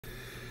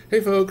Hey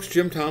folks,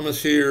 Jim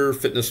Thomas here,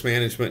 Fitness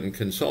Management and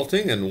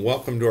Consulting, and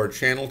welcome to our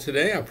channel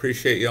today. I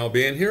appreciate y'all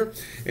being here.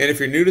 And if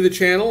you're new to the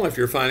channel, if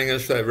you're finding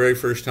us for that very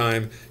first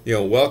time,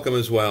 welcome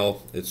as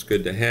well. It's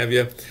good to have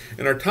you.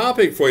 And our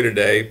topic for you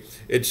today,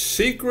 it's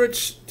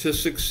secrets to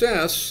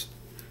success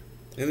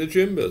in the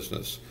gym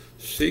business.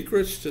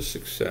 Secrets to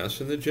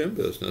success in the gym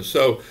business.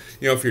 So,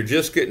 if you're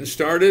just getting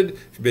started,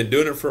 if you've been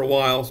doing it for a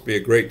while, it'll be a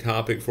great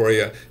topic for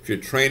you. If you're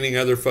training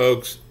other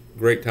folks,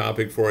 great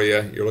topic for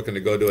you. You're looking to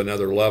go to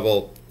another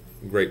level,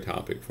 great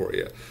topic for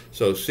you.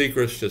 So,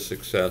 secrets to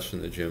success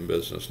in the gym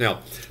business. Now,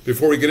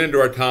 before we get into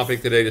our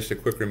topic today, just a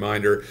quick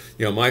reminder,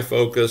 my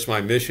focus,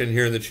 my mission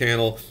here in the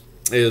channel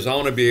is I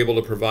want to be able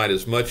to provide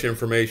as much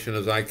information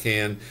as I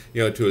can,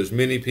 to as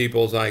many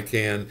people as I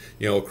can,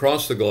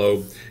 across the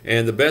globe.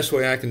 And the best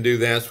way I can do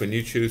that is when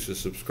you choose to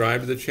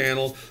subscribe to the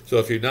channel. So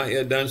if you've not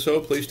yet done so,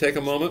 please take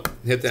a moment,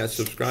 hit that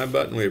subscribe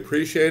button. We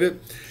appreciate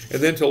it. And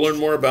then to learn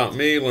more about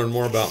me, learn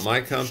more about my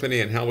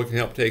company and how we can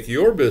help take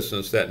your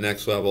business that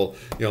next level,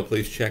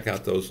 please check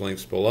out those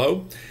links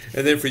below.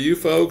 And then for you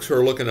folks who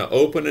are looking to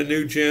open a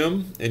new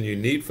gym and you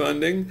need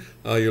funding,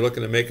 you're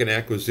looking to make an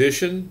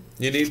acquisition,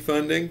 you need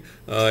funding,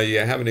 you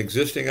have an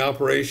existing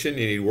operation,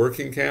 you need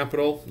working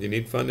capital, you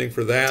need funding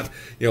for that,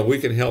 we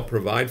can help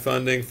provide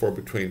funding for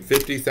between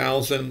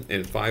 $50,000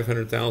 and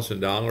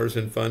 $500,000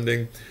 in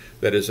funding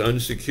that is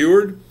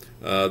unsecured.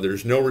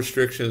 There's no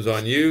restrictions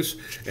on use,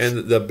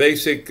 and the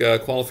basic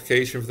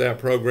qualification for that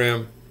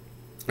program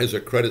is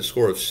a credit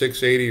score of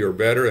 680 or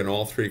better in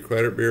all three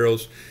credit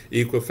bureaus,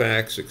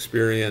 Equifax,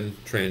 Experian,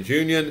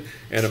 TransUnion,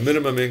 and a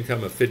minimum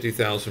income of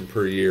 $50,000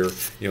 per year,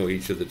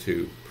 each of the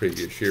two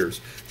previous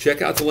years.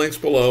 Check out the links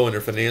below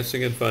under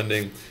financing and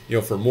funding,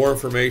 for more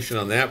information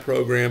on that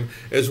program,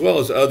 as well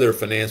as other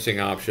financing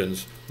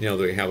options, that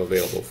we have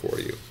available for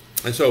you.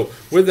 And so,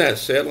 with that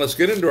said, let's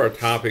get into our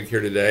topic here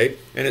today,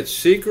 and it's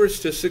secrets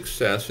to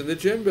success in the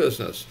gym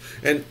business.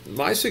 And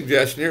my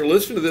suggestion here,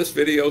 listen to this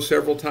video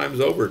several times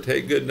over,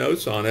 take good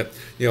notes on it.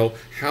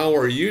 How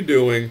are you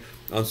doing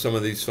on some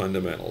of these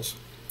fundamentals?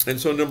 And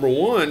so, number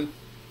one,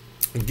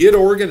 get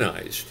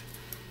organized.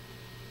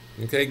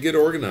 Okay, get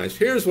organized.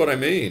 Here's what I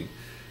mean.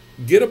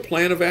 Get a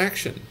plan of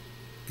action.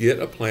 Get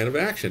a plan of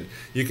action.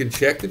 You can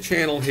check the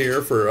channel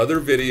here for other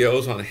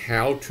videos on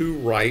how to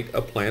write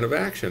a plan of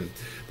action.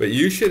 But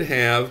you should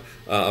have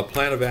a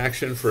plan of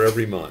action for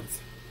every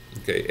month.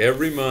 Okay,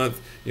 every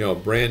month, a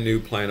brand new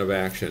plan of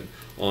action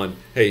on,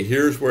 hey,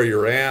 here's where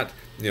you're at.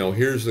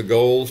 Here's the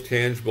goals,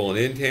 tangible and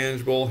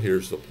intangible.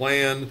 Here's the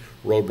plan,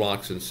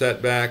 roadblocks and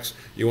setbacks.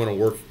 You want to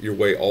work your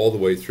way all the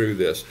way through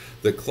this.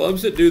 The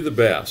clubs that do the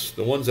best,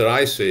 the ones that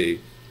I see,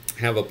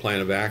 have a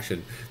plan of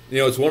action.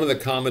 It's one of the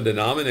common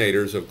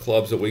denominators of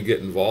clubs that we get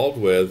involved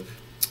with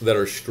that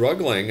are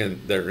struggling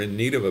and they're in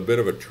need of a bit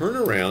of a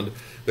turnaround.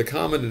 The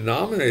common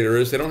denominator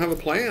is they don't have a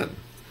plan.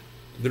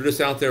 They're just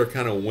out there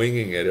kind of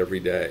winging it every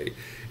day.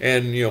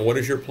 And, what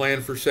is your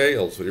plan for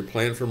sales? What's your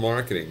plan for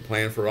marketing?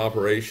 Plan for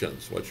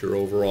operations? What's your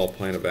overall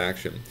plan of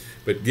action?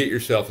 But get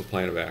yourself a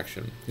plan of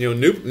action.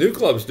 New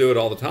clubs do it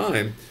all the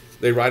time.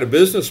 They write a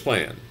business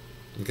plan.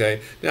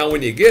 Okay. Now,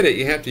 when you get it,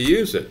 you have to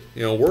use it.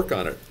 Work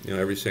on it.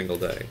 Every single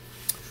day.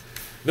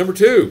 Number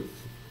two,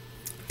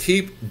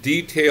 keep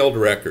detailed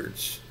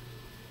records.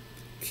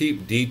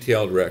 Keep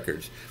detailed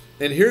records.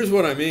 And here's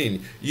what I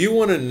mean. You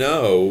want to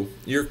know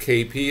your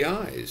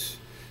KPIs.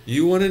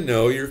 You want to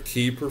know your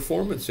key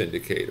performance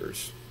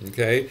indicators.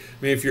 Okay? I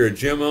mean, if you're a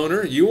gym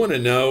owner, you want to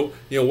know,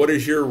 what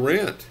is your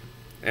rent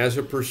as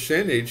a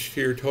percentage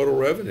to your total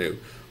revenue?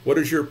 What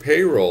is your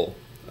payroll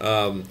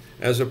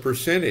as a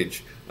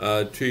percentage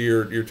to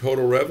your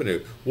total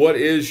revenue? What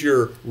is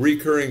your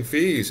recurring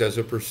fees as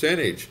a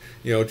percentage,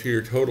 to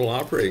your total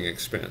operating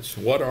expense?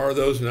 What are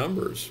those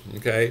numbers?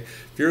 Okay,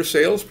 if you're a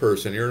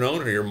salesperson, you're an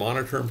owner, you're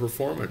monitoring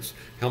performance.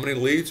 How many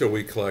leads are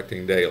we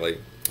collecting daily?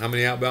 How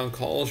many outbound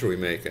calls are we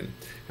making?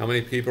 How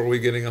many people are we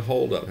getting a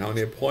hold of? How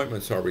many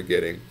appointments are we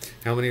getting?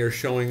 How many are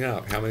showing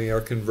up? How many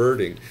are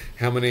converting?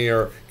 How many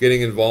are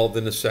getting involved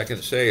in the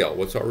second sale?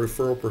 What's our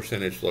referral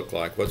percentage look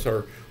like? What's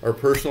our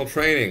personal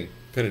training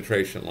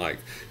penetration like?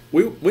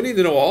 We need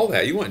to know all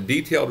that. You want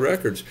detailed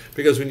records,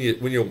 because when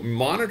you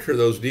monitor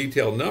those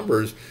detailed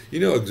numbers, you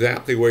know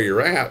exactly where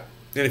you're at.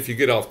 And if you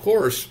get off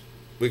course,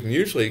 we can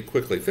usually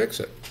quickly fix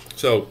it.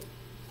 So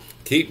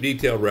keep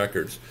detailed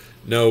records.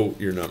 Know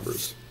your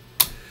numbers.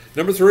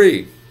 Number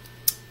three,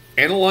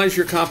 analyze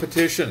your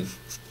competition.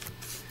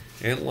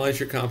 Analyze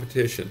your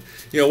competition.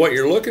 What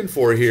you're looking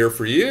for here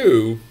for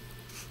you,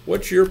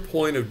 what's your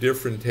point of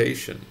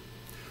differentiation?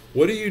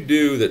 What do you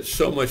do that's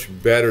so much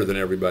better than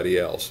everybody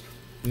else?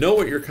 Know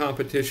what your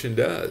competition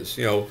does.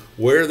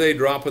 Where are they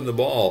dropping the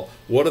ball?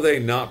 What are they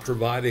not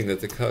providing that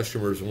the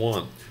customers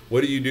want?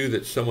 What do you do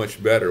that's so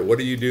much better? What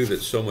do you do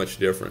that's so much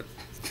different?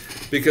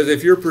 Because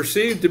if you're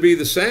perceived to be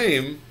the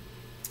same,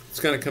 it's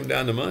going to come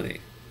down to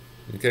money.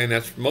 Okay, and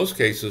that's most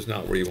cases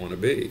not where you want to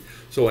be.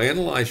 So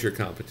analyze your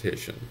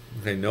competition.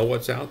 Okay, know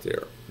what's out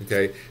there.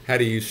 Okay, how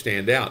do you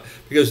stand out?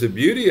 Because the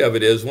beauty of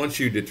it is once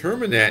you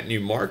determine that and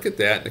you market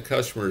that and the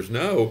customers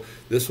know,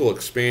 this will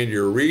expand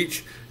your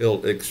reach.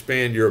 It'll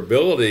expand your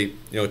ability,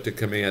 to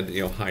command,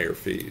 higher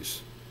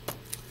fees.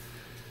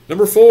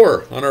 Number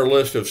 4 on our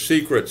list of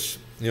secrets,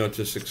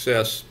 to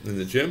success in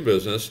the gym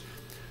business,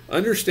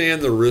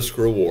 understand the risk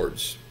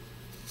rewards.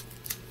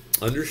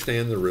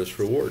 Understand the risk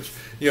rewards.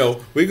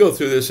 We go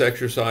through this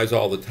exercise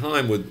all the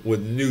time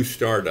with new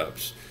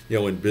startups,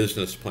 in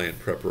business plan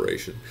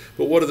preparation.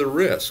 But what are the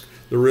risks?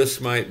 The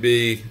risk might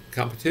be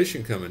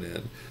competition coming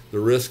in. The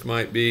risk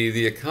might be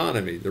the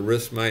economy. The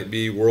risk might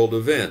be world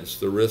events.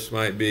 The risk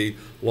might be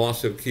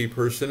loss of key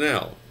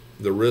personnel.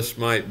 The risk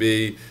might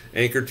be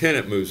anchor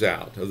tenant moves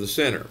out of the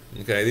center.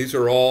 Okay, these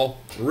are all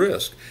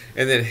risks.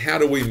 And then how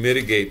do we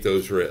mitigate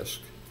those risks?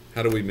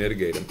 How do we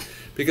mitigate them?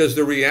 Because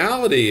the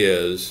reality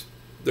is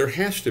there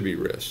has to be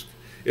risk.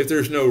 If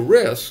there's no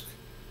risk,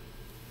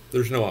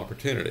 there's no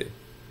opportunity.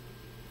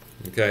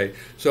 Okay,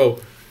 so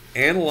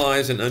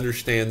analyze and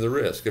understand the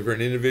risk. If you're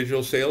an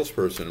individual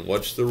salesperson,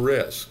 what's the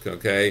risk?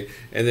 Okay,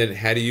 and then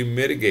how do you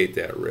mitigate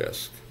that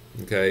risk?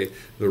 Okay,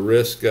 the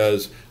risk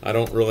is I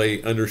don't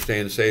really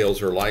understand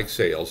sales or like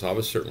sales. I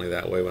was certainly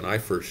that way when I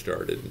first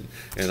started,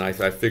 and I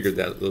figured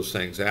those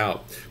things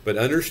out. But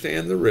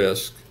understand the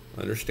risk,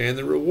 understand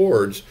the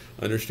rewards,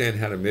 understand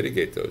how to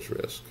mitigate those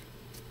risks.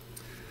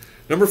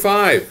 Number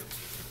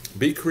 5,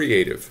 be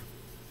creative.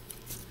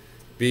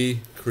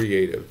 Be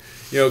creative.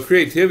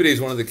 Creativity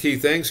is one of the key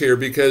things here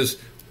because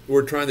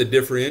we're trying to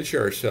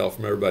differentiate ourselves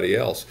from everybody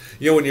else.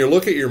 When you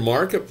look at your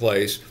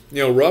marketplace,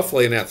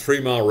 roughly in that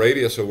 3-mile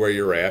radius of where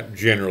you're at,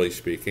 generally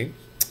speaking,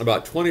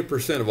 about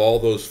 20% of all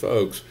those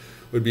folks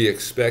would be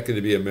expected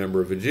to be a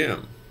member of a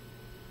gym.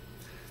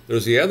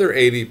 There's the other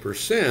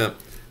 80%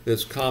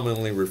 that's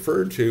commonly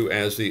referred to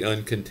as the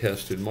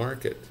uncontested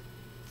market.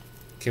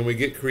 Can we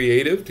get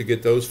creative to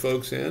get those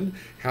folks in?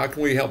 How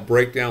can we help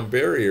break down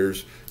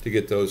barriers to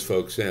get those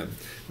folks in?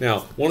 Now,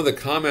 one of the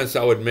comments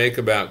I would make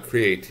about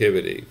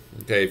creativity,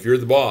 okay, if you're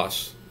the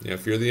boss,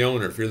 if you're the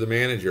owner, if you're the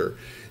manager,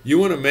 you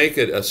want to make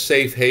it a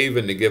safe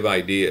haven to give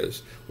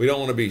ideas. We don't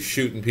want to be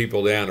shooting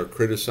people down or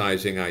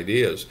criticizing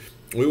ideas.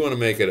 We want to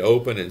make it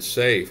open and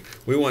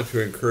safe. We want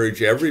to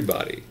encourage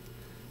everybody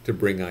to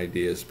bring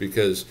ideas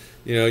because,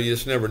 you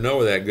just never know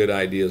where that good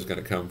idea is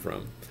going to come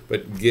from.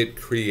 But get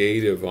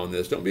creative on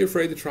this. Don't be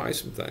afraid to try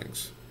some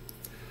things.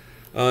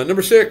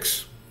 Number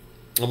 6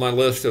 on my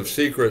list of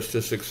secrets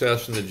to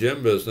success in the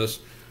gym business,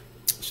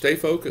 stay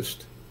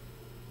focused.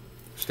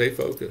 Stay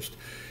focused.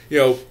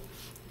 The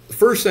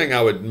first thing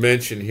I would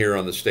mention here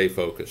on the stay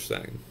focused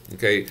thing,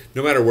 okay,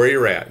 no matter where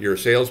you're at, you're a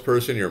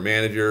salesperson, you're a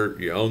manager,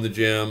 you own the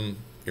gym,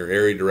 you're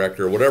area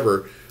director,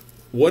 whatever,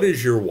 what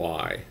is your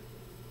why?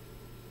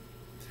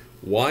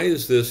 Why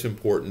is this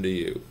important to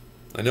you?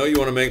 I know you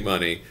want to make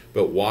money,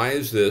 but why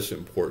is this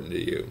important to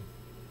you?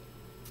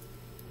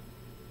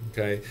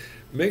 Okay,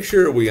 make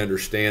sure we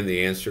understand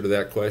the answer to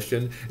that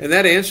question, and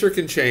that answer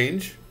can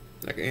change.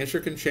 That answer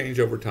can change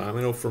over time.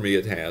 I know for me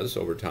it has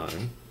over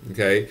time.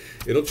 Okay,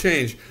 it'll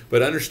change,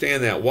 but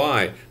understand that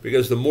why,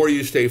 because the more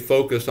you stay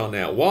focused on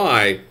that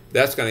why,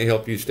 that's going to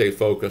help you stay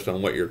focused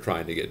on what you're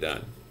trying to get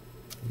done.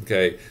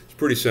 Okay, it's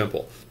pretty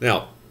simple.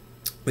 Now,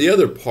 the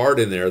other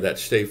part in there that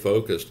stay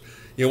focused,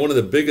 one of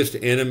the biggest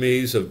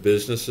enemies of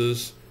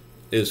businesses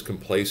is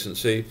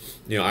complacency.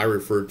 I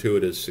refer to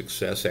it as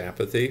success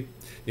apathy.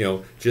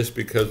 Just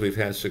because we've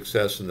had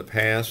success in the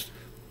past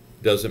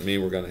doesn't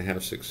mean we're going to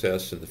have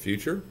success in the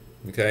future.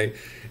 Okay,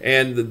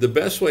 and the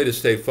best way to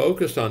stay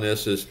focused on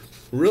this is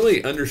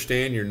really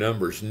understand your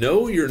numbers.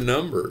 Know your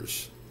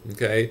numbers.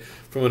 Okay,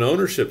 from an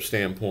ownership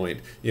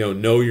standpoint,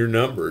 know your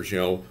numbers.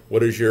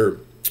 What is your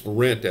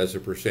rent as a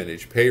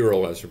percentage,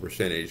 payroll as a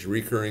percentage,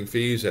 recurring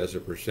fees as a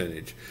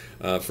percentage,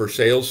 for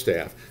sales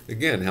staff.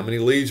 Again, how many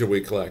leads are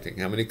we collecting?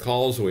 How many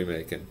calls are we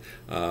making?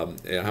 How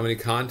many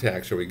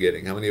contacts are we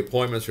getting? How many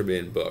appointments are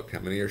being booked? How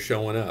many are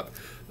showing up?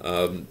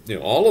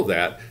 All of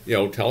that,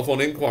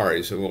 telephone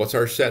inquiries, what's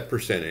our set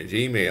percentage,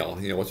 email,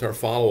 what's our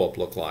follow-up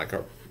look like,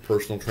 our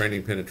personal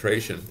training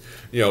penetration.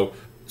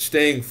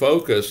 Staying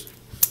focused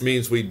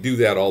means we do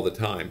that all the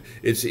time.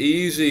 It's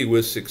easy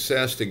with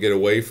success to get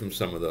away from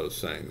some of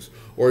those things,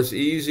 or it's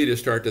easy to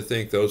start to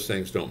think those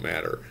things don't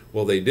matter.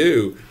 Well, they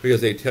do,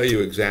 because they tell you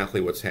exactly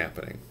what's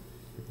happening.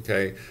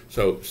 Okay,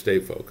 so stay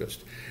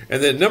focused.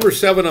 And then number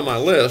 7 on my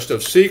list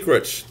of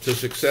secrets to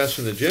success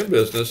in the gym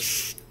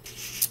business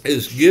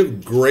is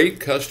give great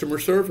customer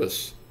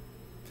service.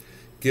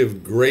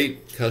 Give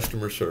great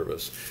customer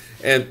service.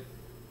 And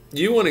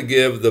you want to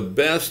give the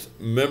best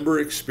member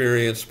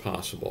experience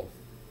possible.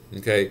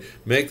 Okay,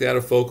 make that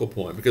a focal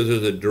point, because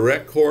there's a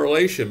direct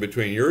correlation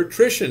between your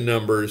attrition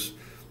numbers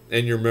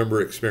and your member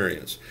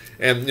experience.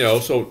 And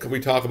so we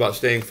talk about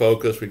staying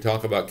focused, we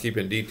talk about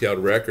keeping detailed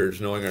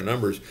records, knowing our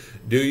numbers.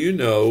 Do you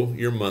know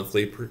your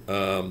monthly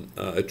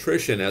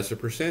attrition as a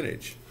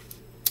percentage?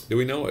 Do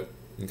we know it?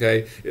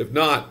 Okay, if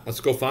not,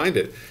 let's go find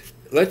it.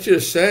 Let's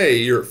just say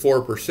you're at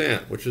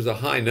 4%, which is a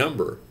high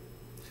number.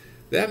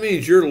 That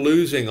means you're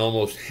losing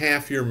almost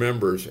half your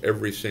members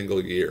every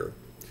single year.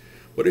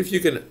 What if you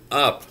can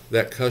up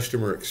that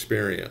customer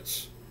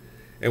experience?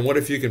 And what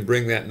if you can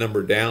bring that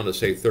number down to,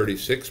 say,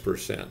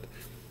 36%?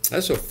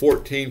 That's a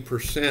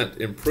 14%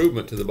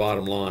 improvement to the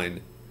bottom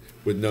line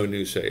with no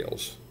new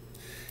sales.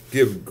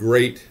 Give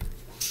great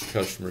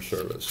customer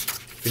service.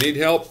 If you need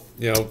help,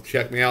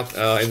 check me out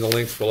in the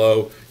links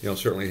below.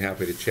 Certainly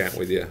happy to chat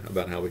with you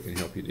about how we can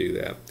help you do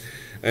that.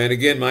 And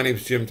again, my name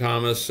is Jim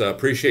Thomas.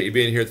 Appreciate you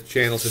being here at the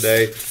channel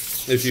today.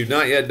 If you've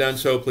not yet done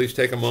so, please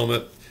take a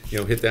moment,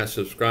 hit that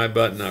subscribe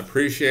button. I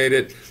appreciate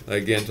it.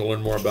 Again, to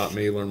learn more about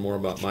me, learn more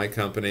about my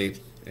company,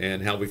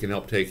 and how we can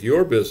help take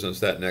your business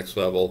that next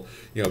level,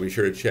 be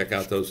sure to check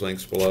out those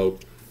links below.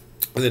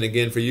 And then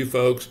again, for you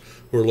folks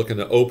who are looking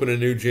to open a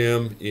new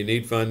gym, you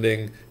need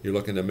funding. You're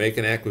looking to make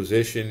an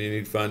acquisition, you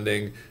need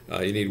funding.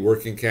 You need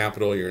working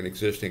capital. You're an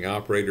existing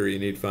operator, you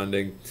need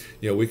funding.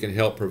 We can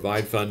help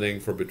provide funding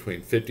for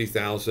between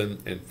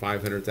 $50,000 and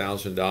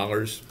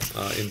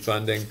 $500,000 in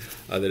funding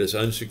that is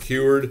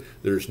unsecured.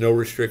 There's no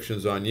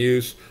restrictions on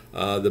use.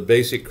 The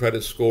basic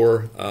credit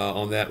score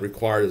on that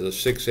required is a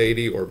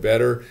 680 or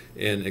better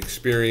in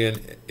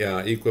Experian,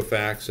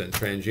 Equifax, and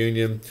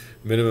TransUnion.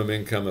 Minimum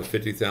income of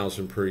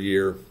 $50,000 per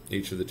year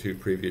each of the 2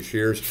 previous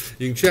years.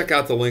 You can check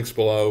out the links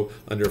below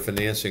under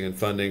financing and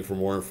funding for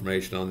more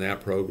information on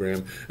that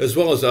program, as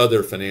well as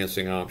other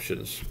financing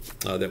options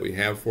that we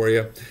have for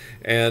you.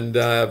 And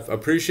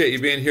appreciate you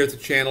being here at the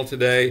channel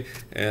today,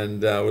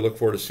 and we look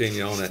forward to seeing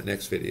you on that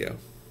next video.